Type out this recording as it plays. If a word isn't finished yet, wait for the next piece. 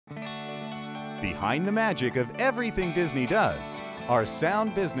Behind the magic of everything Disney does are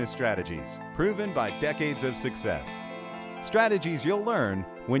sound business strategies proven by decades of success. Strategies you'll learn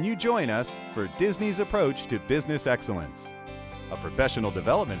when you join us for Disney's approach to business excellence, a professional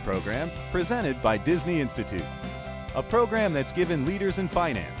development program presented by Disney Institute, a program that's given leaders in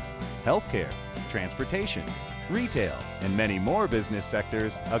finance, healthcare, transportation, retail, and many more business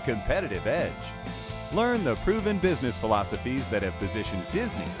sectors a competitive edge. Learn the proven business philosophies that have positioned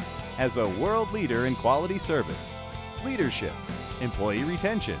Disney as a world leader in quality service, leadership, employee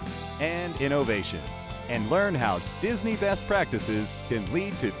retention, and innovation. And learn how Disney best practices can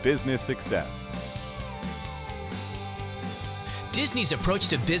lead to business success. Disney's approach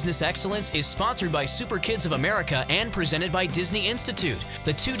to business excellence is sponsored by Super Kids of America and presented by Disney Institute.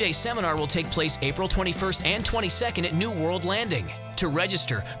 The two-day seminar will take place April 21st and 22nd at New World Landing. To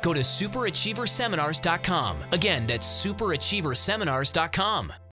register, go to superachieverseminars.com. Again, that's superachieverseminars.com.